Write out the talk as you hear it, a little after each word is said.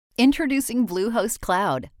Introducing Bluehost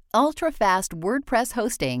Cloud, ultra-fast WordPress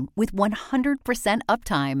hosting with 100%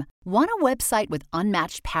 uptime. Want a website with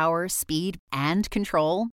unmatched power, speed, and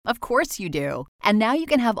control? Of course you do. And now you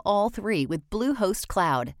can have all three with Bluehost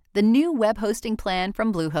Cloud, the new web hosting plan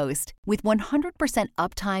from Bluehost. With 100%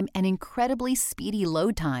 uptime and incredibly speedy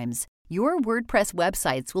load times, your WordPress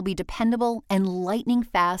websites will be dependable and lightning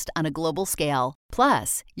fast on a global scale.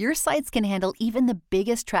 Plus, your sites can handle even the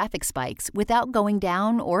biggest traffic spikes without going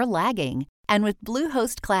down or lagging. And with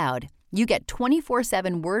Bluehost Cloud, you get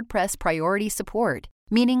 24/7 WordPress priority support,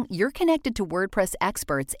 meaning you're connected to WordPress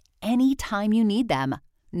experts anytime you need them.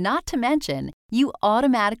 Not to mention, you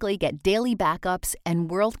automatically get daily backups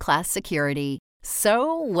and world-class security.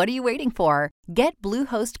 So, what are you waiting for? Get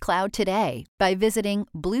Bluehost Cloud today by visiting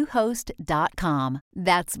Bluehost.com.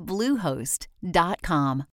 That's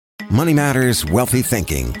Bluehost.com. Money Matters Wealthy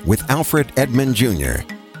Thinking with Alfred Edmond Jr.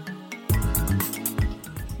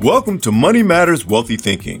 Welcome to Money Matters Wealthy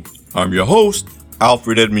Thinking. I'm your host,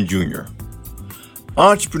 Alfred Edmond Jr.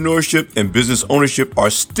 Entrepreneurship and business ownership are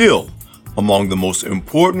still among the most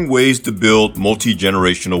important ways to build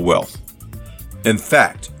multi-generational wealth. In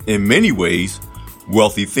fact, in many ways,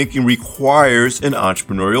 wealthy thinking requires an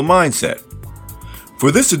entrepreneurial mindset.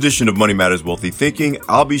 For this edition of Money Matters Wealthy Thinking,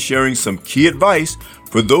 I'll be sharing some key advice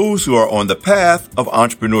for those who are on the path of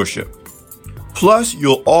entrepreneurship. Plus,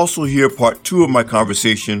 you'll also hear part 2 of my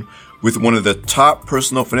conversation with one of the top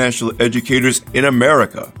personal financial educators in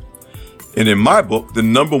America. And in my book, the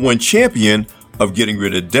 #1 champion of getting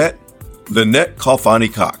rid of debt, Lynette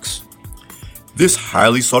Khalfani-Cox. This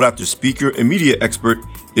highly sought-after speaker and media expert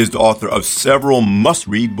is the author of several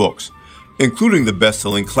must-read books, including the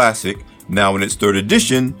best-selling classic, now in its 3rd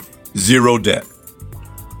edition, Zero Debt.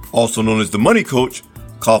 Also known as the Money Coach,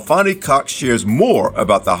 Khalfani-Cox shares more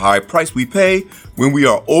about the high price we pay when we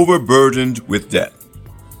are overburdened with debt.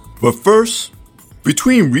 But first,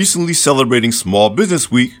 between recently celebrating Small Business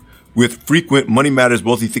Week with frequent Money Matters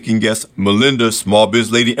Wealthy Thinking guest Melinda Small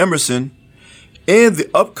Biz Lady Emerson, and the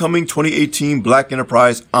upcoming 2018 Black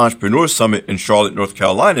Enterprise Entrepreneur Summit in Charlotte, North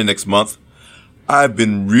Carolina next month, I've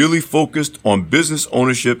been really focused on business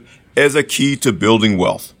ownership as a key to building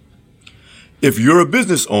wealth. If you're a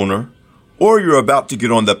business owner, or you're about to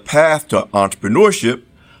get on the path to entrepreneurship,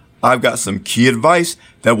 I've got some key advice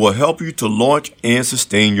that will help you to launch and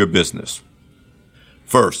sustain your business.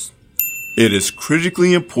 First, it is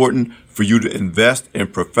critically important for you to invest in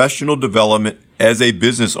professional development as a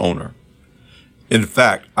business owner. In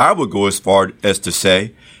fact, I would go as far as to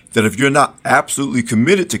say that if you're not absolutely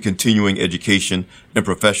committed to continuing education and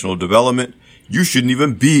professional development, you shouldn't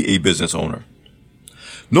even be a business owner.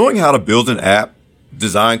 Knowing how to build an app,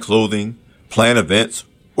 design clothing, plan events,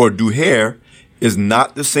 or do hair is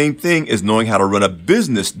not the same thing as knowing how to run a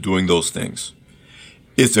business doing those things.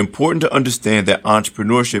 It's important to understand that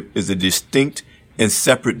entrepreneurship is a distinct and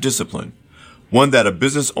separate discipline, one that a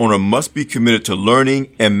business owner must be committed to learning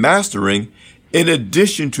and mastering in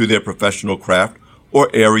addition to their professional craft or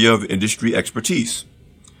area of industry expertise.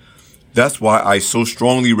 That's why I so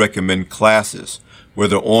strongly recommend classes,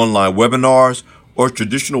 whether online webinars or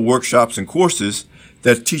traditional workshops and courses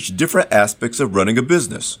that teach different aspects of running a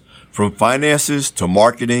business, from finances to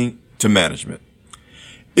marketing to management.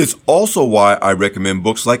 It's also why I recommend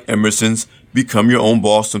books like Emerson's Become Your Own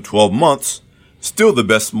Boss in 12 Months, still the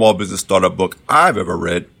best small business startup book I've ever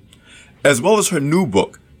read, as well as her new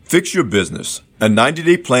book, Fix Your Business, a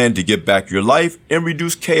 90-day plan to get back your life and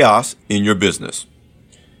reduce chaos in your business.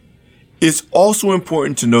 It's also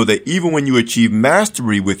important to know that even when you achieve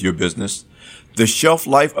mastery with your business, the shelf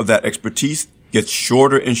life of that expertise gets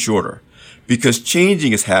shorter and shorter because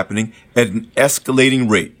changing is happening at an escalating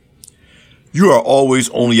rate. You are always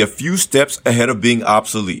only a few steps ahead of being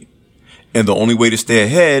obsolete. And the only way to stay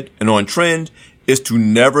ahead and on trend is to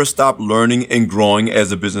never stop learning and growing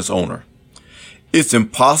as a business owner. It's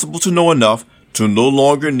impossible to know enough to no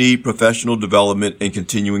longer need professional development and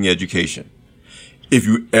continuing education. If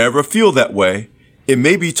you ever feel that way, it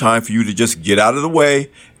may be time for you to just get out of the way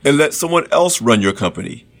and let someone else run your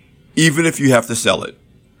company, even if you have to sell it.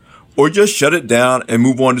 Or just shut it down and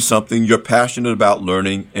move on to something you're passionate about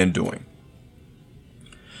learning and doing.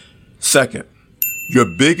 Second, your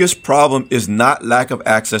biggest problem is not lack of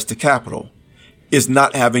access to capital. It's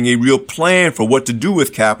not having a real plan for what to do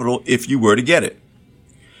with capital if you were to get it.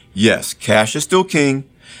 Yes, cash is still king,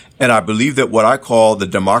 and I believe that what I call the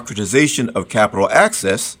democratization of capital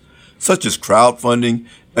access, such as crowdfunding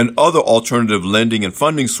and other alternative lending and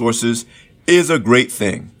funding sources, is a great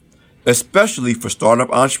thing, especially for startup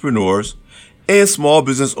entrepreneurs and small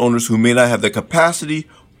business owners who may not have the capacity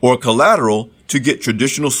or collateral to get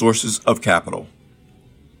traditional sources of capital.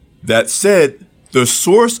 That said, the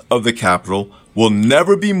source of the capital will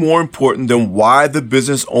never be more important than why the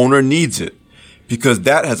business owner needs it, because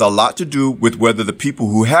that has a lot to do with whether the people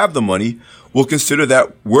who have the money will consider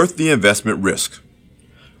that worth the investment risk.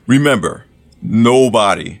 Remember,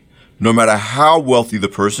 nobody, no matter how wealthy the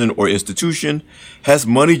person or institution, has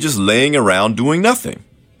money just laying around doing nothing.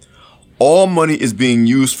 All money is being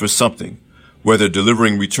used for something, whether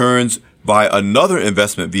delivering returns by another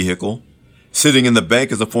investment vehicle, sitting in the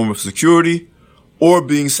bank as a form of security, or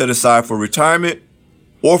being set aside for retirement,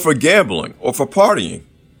 or for gambling, or for partying.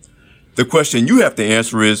 The question you have to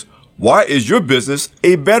answer is, why is your business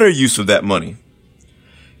a better use of that money?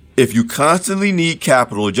 If you constantly need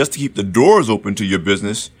capital just to keep the doors open to your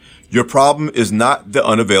business, your problem is not the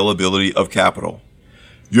unavailability of capital.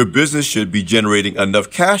 Your business should be generating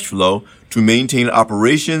enough cash flow to maintain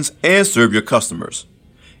operations and serve your customers.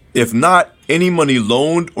 If not, any money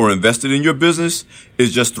loaned or invested in your business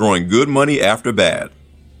is just throwing good money after bad.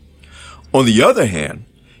 On the other hand,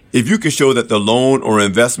 if you can show that the loan or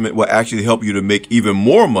investment will actually help you to make even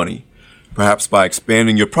more money, perhaps by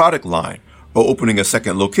expanding your product line or opening a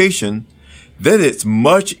second location, then it's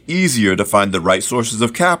much easier to find the right sources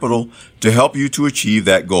of capital to help you to achieve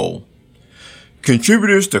that goal.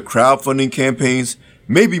 Contributors to crowdfunding campaigns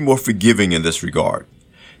may be more forgiving in this regard.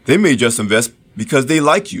 They may just invest because they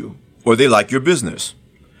like you or they like your business.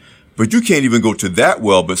 But you can't even go to that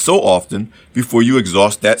well but so often before you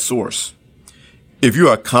exhaust that source. If you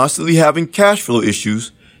are constantly having cash flow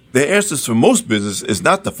issues, the answer for most business is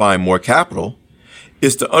not to find more capital.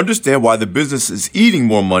 It's to understand why the business is eating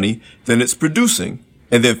more money than it's producing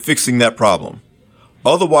and then fixing that problem.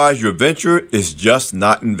 Otherwise, your venture is just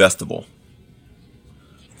not investable.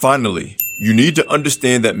 Finally, you need to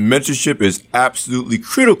understand that mentorship is absolutely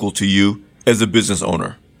critical to you as a business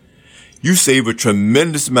owner. You save a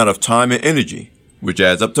tremendous amount of time and energy, which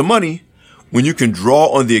adds up to money, when you can draw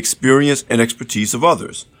on the experience and expertise of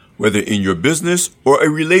others, whether in your business or a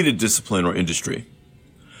related discipline or industry.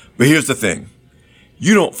 But here's the thing.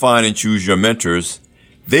 You don't find and choose your mentors.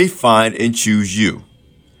 They find and choose you.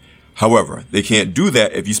 However, they can't do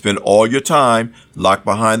that if you spend all your time locked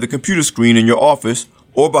behind the computer screen in your office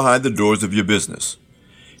or behind the doors of your business.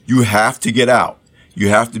 You have to get out. You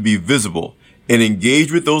have to be visible and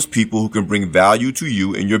engage with those people who can bring value to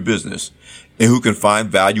you in your business and who can find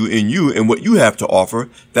value in you and what you have to offer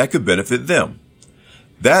that could benefit them.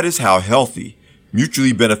 That is how healthy,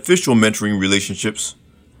 mutually beneficial mentoring relationships,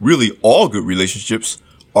 really all good relationships,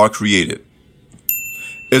 are created.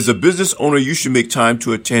 As a business owner, you should make time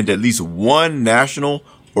to attend at least one national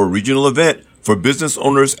or regional event for business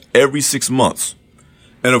owners every 6 months.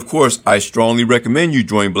 And of course, I strongly recommend you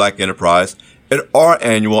join Black Enterprise at our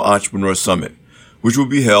annual Entrepreneur Summit, which will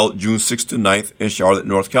be held June 6th to 9th in Charlotte,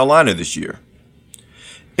 North Carolina this year.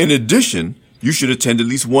 In addition, you should attend at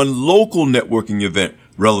least one local networking event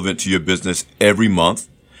relevant to your business every month,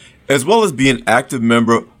 as well as be an active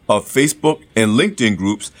member of Facebook and LinkedIn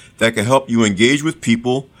groups that can help you engage with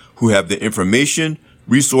people who have the information,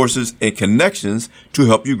 resources, and connections to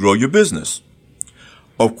help you grow your business.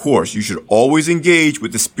 Of course, you should always engage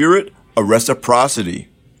with the spirit of reciprocity.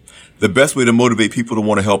 The best way to motivate people to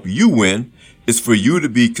want to help you win is for you to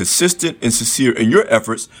be consistent and sincere in your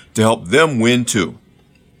efforts to help them win too.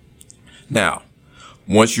 Now,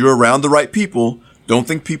 once you're around the right people, don't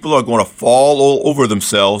think people are going to fall all over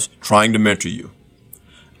themselves trying to mentor you.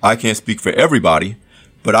 I can't speak for everybody,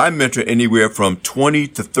 but I mentor anywhere from 20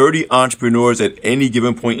 to 30 entrepreneurs at any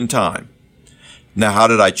given point in time. Now, how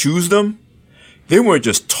did I choose them? They weren't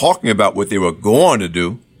just talking about what they were going to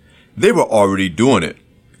do. They were already doing it.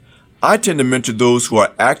 I tend to mentor those who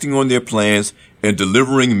are acting on their plans and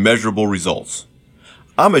delivering measurable results.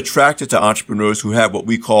 I'm attracted to entrepreneurs who have what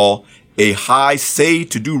we call a high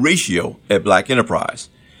say-to-do ratio at Black Enterprise.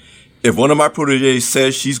 If one of my proteges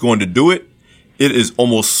says she's going to do it, it is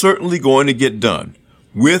almost certainly going to get done,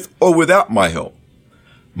 with or without my help.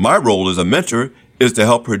 My role as a mentor is to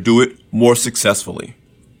help her do it more successfully.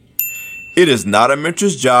 It is not a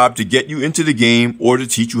mentor's job to get you into the game or to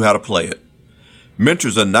teach you how to play it.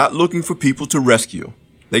 Mentors are not looking for people to rescue.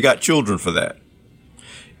 They got children for that.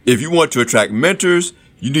 If you want to attract mentors,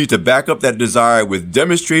 you need to back up that desire with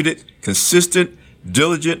demonstrated, consistent,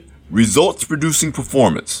 diligent, results-producing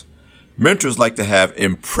performance. Mentors like to have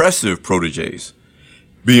impressive proteges.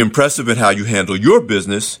 Be impressive in how you handle your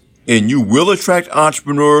business, and you will attract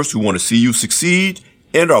entrepreneurs who want to see you succeed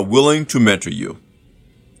and are willing to mentor you.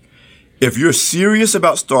 If you're serious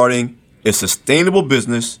about starting a sustainable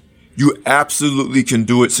business, you absolutely can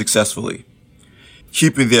do it successfully.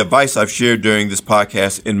 Keeping the advice I've shared during this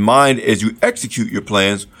podcast in mind as you execute your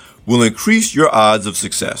plans will increase your odds of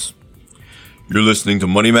success. You're listening to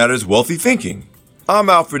Money Matters Wealthy Thinking. I'm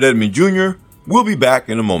Alfred Edmond Jr. We'll be back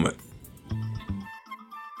in a moment.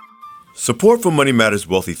 Support for Money Matters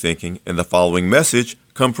Wealthy Thinking and the following message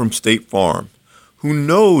come from State Farm, who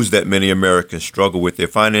knows that many Americans struggle with their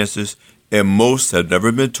finances and most have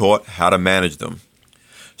never been taught how to manage them.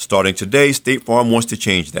 Starting today, State Farm wants to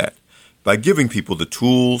change that by giving people the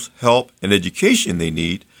tools, help, and education they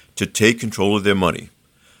need to take control of their money,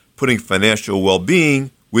 putting financial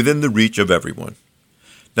well-being within the reach of everyone.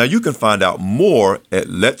 Now you can find out more at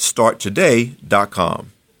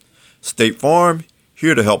letstarttoday.com. State Farm,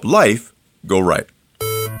 here to help life go right.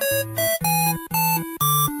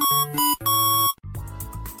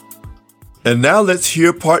 And now let's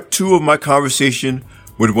hear part 2 of my conversation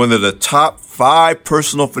with one of the top 5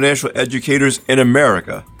 personal financial educators in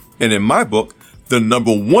America, and in my book, the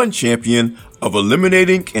 #1 champion of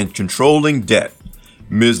eliminating and controlling debt,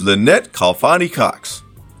 Ms. Lynette Khalfani-Cox.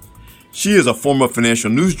 She is a former financial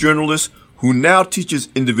news journalist who now teaches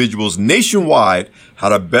individuals nationwide how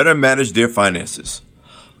to better manage their finances.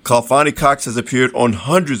 Khalfani-Cox has appeared on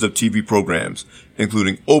hundreds of TV programs,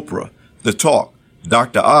 including Oprah, The Talk,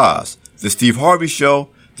 Dr. Oz, The Steve Harvey Show,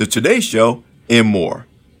 The Today Show, and more.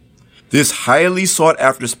 This highly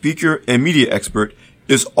sought-after speaker and media expert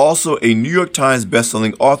is also a New York Times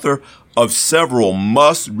bestselling author of several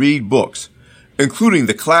must-read books, including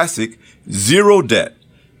the classic Zero Debt,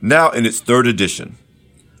 now in its 3rd edition.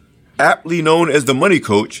 Aptly known as the Money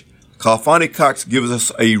Coach, Khalfani-Cox gives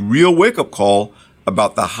us a real wake-up call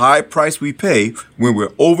about the high price we pay when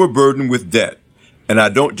we're overburdened with debt. And I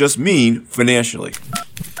don't just mean financially.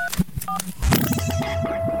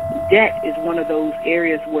 Debt is one of those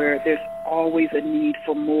areas where there's always a need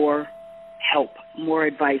for more help, more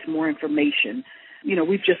advice, more information. You know,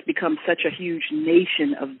 we've just become such a huge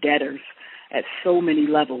nation of debtors at so many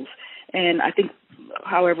levels. And I think,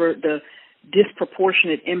 however, the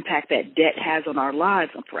disproportionate impact that debt has on our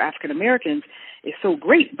lives for African Americans is so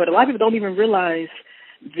great. But a lot of people don't even realize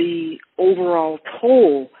the overall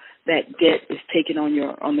toll that debt is taking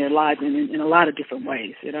on their lives in a lot of different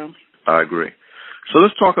ways, you know. I agree. So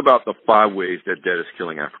let's talk about the 5 ways that debt is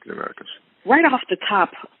killing African Americans. Right off the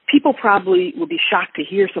top, people probably would be shocked to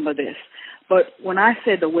hear some of this. But when I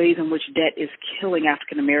said the ways in which debt is killing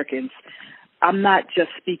African Americans, I'm not just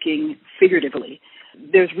speaking figuratively.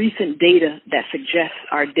 There's recent data that suggests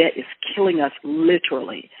our debt is killing us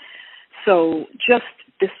literally. So just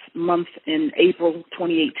this month in April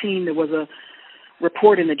 2018, there was a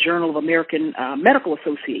report in the Journal of American Medical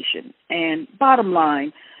Association. And bottom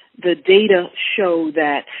line, the data show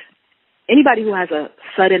that anybody who has a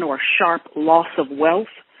sudden or sharp loss of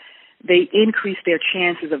wealth, they increase their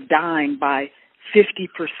chances of dying by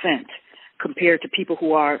 50% compared to people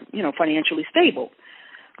who are, financially stable.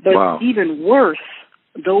 But Wow. Even worse,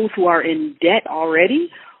 those who are in debt already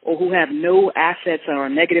or who have no assets or a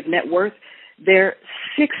negative net worth, they're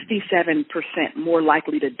 67% more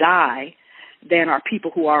likely to die than are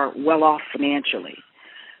people who are well off financially.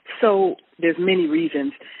 So there's many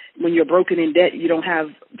reasons. When you're broken in debt, you don't have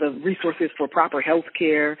the resources for proper health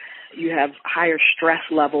care. You have higher stress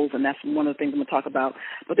levels, and that's one of the things I'm going to talk about.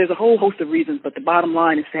 But there's a whole host of reasons. But the bottom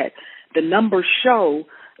line is that the numbers show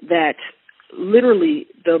that literally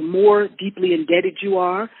the more deeply indebted you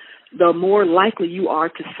are, the more likely you are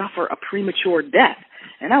to suffer a premature death.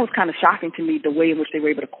 And that was kind of shocking to me, the way in which they were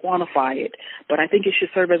able to quantify it. But I think it should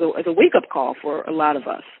serve as a wake-up call for a lot of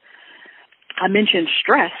us. I mentioned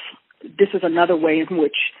stress. This is another way in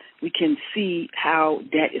which we can see how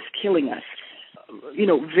debt is killing us.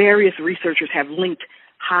 Various researchers have linked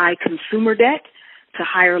high consumer debt to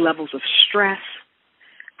higher levels of stress,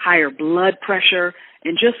 higher blood pressure,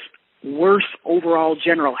 and just worse overall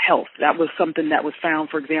general health. That was something that was found,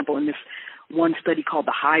 for example, in this one study called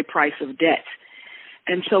The High Price of Debt.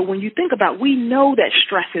 And so when you think about, we know that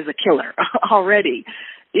stress is a killer already.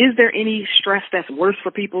 Is there any stress that's worse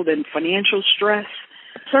for people than financial stress?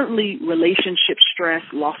 Certainly relationship stress,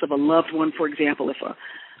 loss of a loved one, for example, if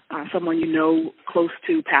someone close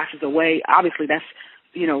to passes away, obviously that's,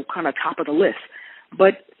 kind of top of the list.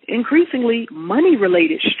 But increasingly,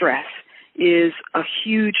 money-related stress is a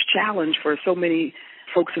huge challenge for so many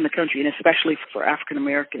folks in the country, and especially for African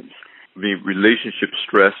Americans. The relationship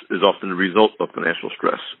stress is often the result of financial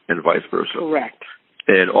stress and vice versa. Correct.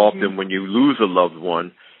 And often when you lose a loved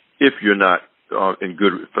one, if you're not in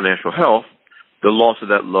good financial health, the loss of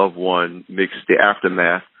that loved one makes the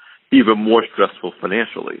aftermath even more stressful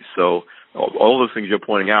financially. So all those things you're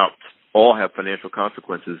pointing out all have financial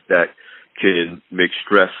consequences that can make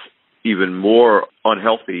stress even more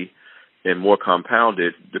unhealthy and more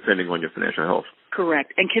compounded depending on your financial health.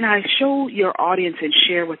 Correct. And can I show your audience and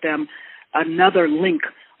share with them another link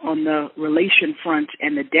on the relation front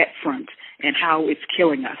and the debt front and how it's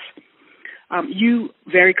killing us? You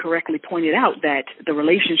very correctly pointed out that the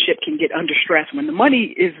relationship can get under stress when the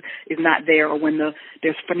money is not there, or when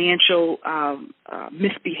there's financial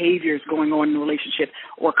misbehaviors going on in the relationship,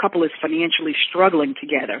 or a couple is financially struggling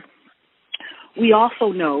together. We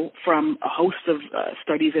also know from a host of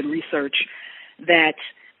studies and research that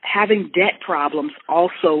having debt problems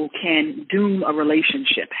also can doom a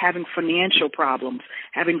relationship. Having financial problems,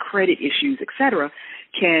 having credit issues, etc.,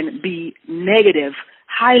 can be negative,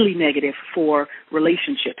 highly negative for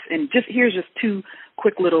relationships. And here's two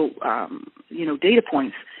quick little, data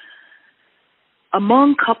points.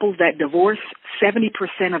 Among couples that divorce,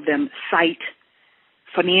 70% of them cite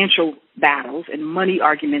financial battles and money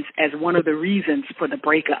arguments as one of the reasons for the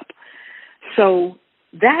breakup. So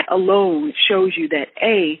that alone shows you that,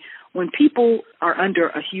 A, when people are under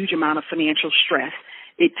a huge amount of financial stress,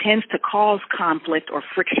 it tends to cause conflict or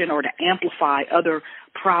friction or to amplify other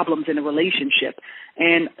problems in a relationship.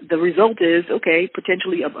 And the result is,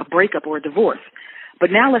 potentially a breakup or a divorce.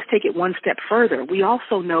 But now let's take it one step further. We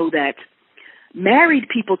also know that married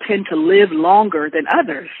people tend to live longer than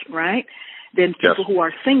others, right? Than people who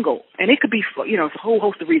are single. And it could be, a whole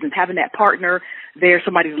host of reasons. Having that partner there,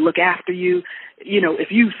 somebody to look after you.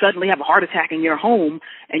 If you suddenly have a heart attack in your home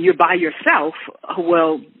and you're by yourself,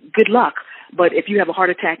 well, good luck. But if you have a heart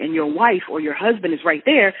attack and your wife or your husband is right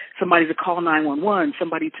there, somebody to call 911,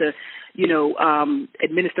 somebody to,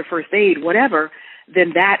 administer first aid, whatever,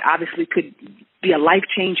 then that obviously could be a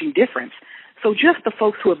life-changing difference. So just the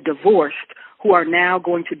folks who have divorced, who are now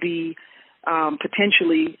going to be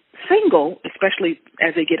potentially single, especially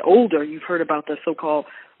as they get older. You've heard about the so-called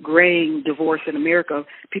graying divorce in America,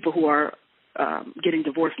 people who are getting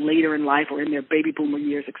divorced later in life or in their baby boomer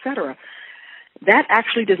years, etc. That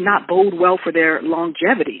actually does not bode well for their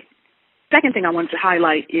longevity. Second thing I wanted to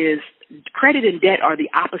highlight is credit and debt are the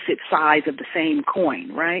opposite sides of the same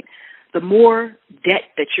coin, right? The more debt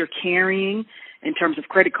that you're carrying, in terms of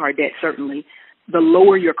credit card debt certainly, the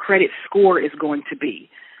lower your credit score is going to be.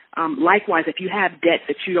 Likewise, if you have debt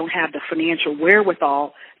that you don't have the financial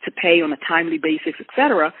wherewithal to pay on a timely basis,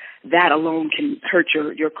 etc., that alone can hurt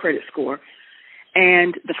your credit score.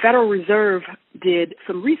 And the Federal Reserve did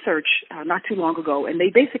some research not too long ago, and they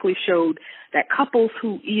basically showed that couples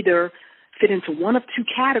who either fit into one of two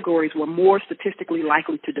categories were more statistically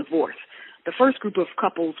likely to divorce. The first group of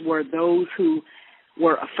couples were those who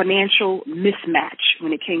were a financial mismatch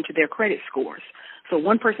when it came to their credit scores. So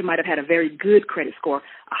one person might have had a very good credit score,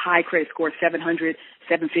 a high credit score, 700,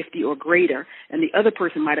 750 or greater, and the other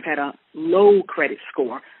person might have had a low credit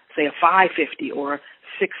score, say a 550 or a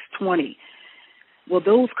 620. Well,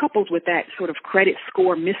 those couples with that sort of credit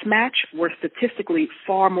score mismatch were statistically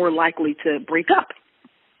far more likely to break up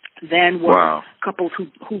than were couples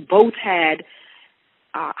who both had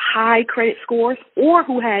high credit scores or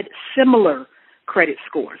who had similar credit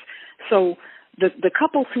scores. So the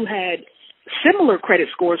couples who had similar credit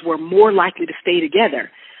scores were more likely to stay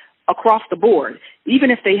together across the board,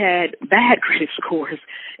 even if they had bad credit scores.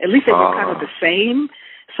 At least they were kind of the same.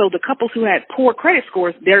 So the couples who had poor credit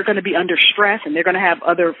scores, they're going to be under stress and they're going to have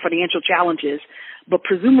other financial challenges, but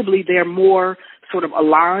presumably they're more sort of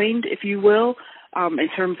aligned, if you will, in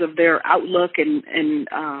terms of their outlook and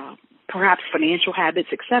perhaps financial habits,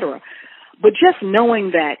 et cetera. But just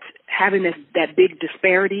knowing that having that big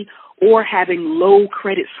disparity or having low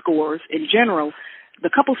credit scores in general, the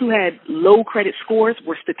couples who had low credit scores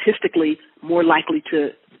were statistically more likely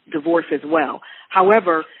to divorce as well.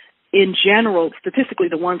 However, in general, statistically,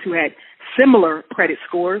 the ones who had similar credit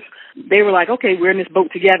scores, they were like, okay, we're in this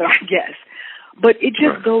boat together, I guess. But it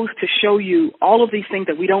just goes to show you all of these things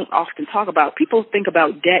that we don't often talk about. People think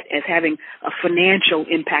about debt as having a financial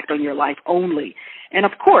impact on your life only. And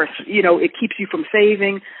of course, it keeps you from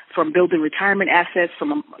saving, from building retirement assets,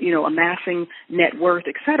 from, amassing net worth,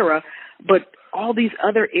 et cetera. But all these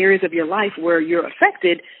other areas of your life where you're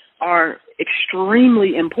affected are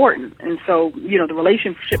extremely important. And so, the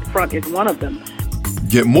relationship front is one of them.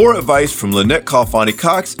 Get more advice from Lynette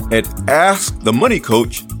Khalfani-Cox at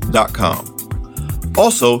AskTheMoneyCoach.com.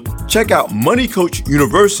 Also, check out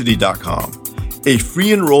MoneyCoachUniversity.com, a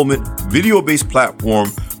free enrollment, video-based platform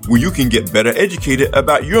where you can get better educated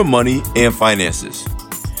about your money and finances.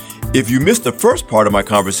 If you missed the first part of my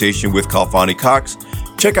conversation with Khalfani-Cox,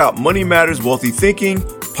 check out Money Matters Wealthy Thinking,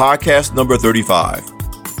 podcast number 35.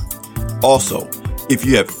 Also, if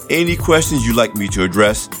you have any questions you'd like me to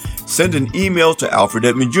address, send an email to Alfred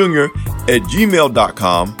Edmond Jr. at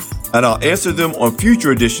gmail.com and I'll answer them on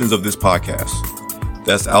future editions of this podcast.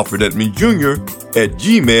 That's Alfred Edmond Jr. at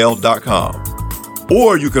gmail.com.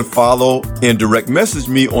 Or you can follow and direct message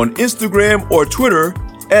me on Instagram or Twitter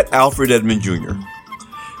at Alfred Edmond Jr.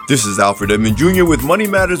 This is Alfred Edmond Jr. with Money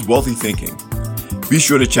Matters Wealthy Thinking. Be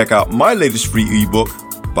sure to check out my latest free ebook,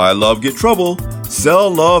 Buy Love, Get Trouble, Sell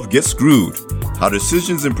Love, Get Screwed. How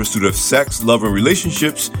decisions in pursuit of sex, love, and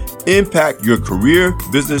relationships impact your career,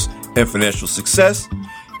 business, and financial success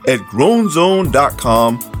at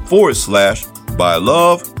growenzone.com/Buy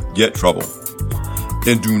Love, Get Trouble.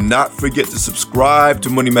 And do not forget to subscribe to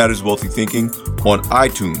Money Matters Wealthy Thinking on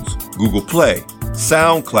iTunes, Google Play,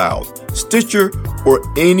 SoundCloud, Stitcher, or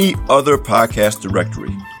any other podcast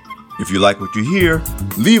directory. If you like what you hear,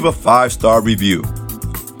 leave a 5-star review.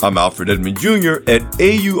 I'm Alfred Edmond Jr. at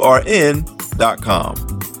AURN.com.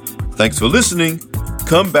 Thanks for listening.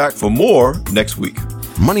 Come back for more next week.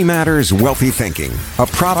 Money Matters Wealthy Thinking, a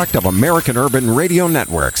product of American Urban Radio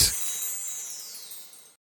Networks.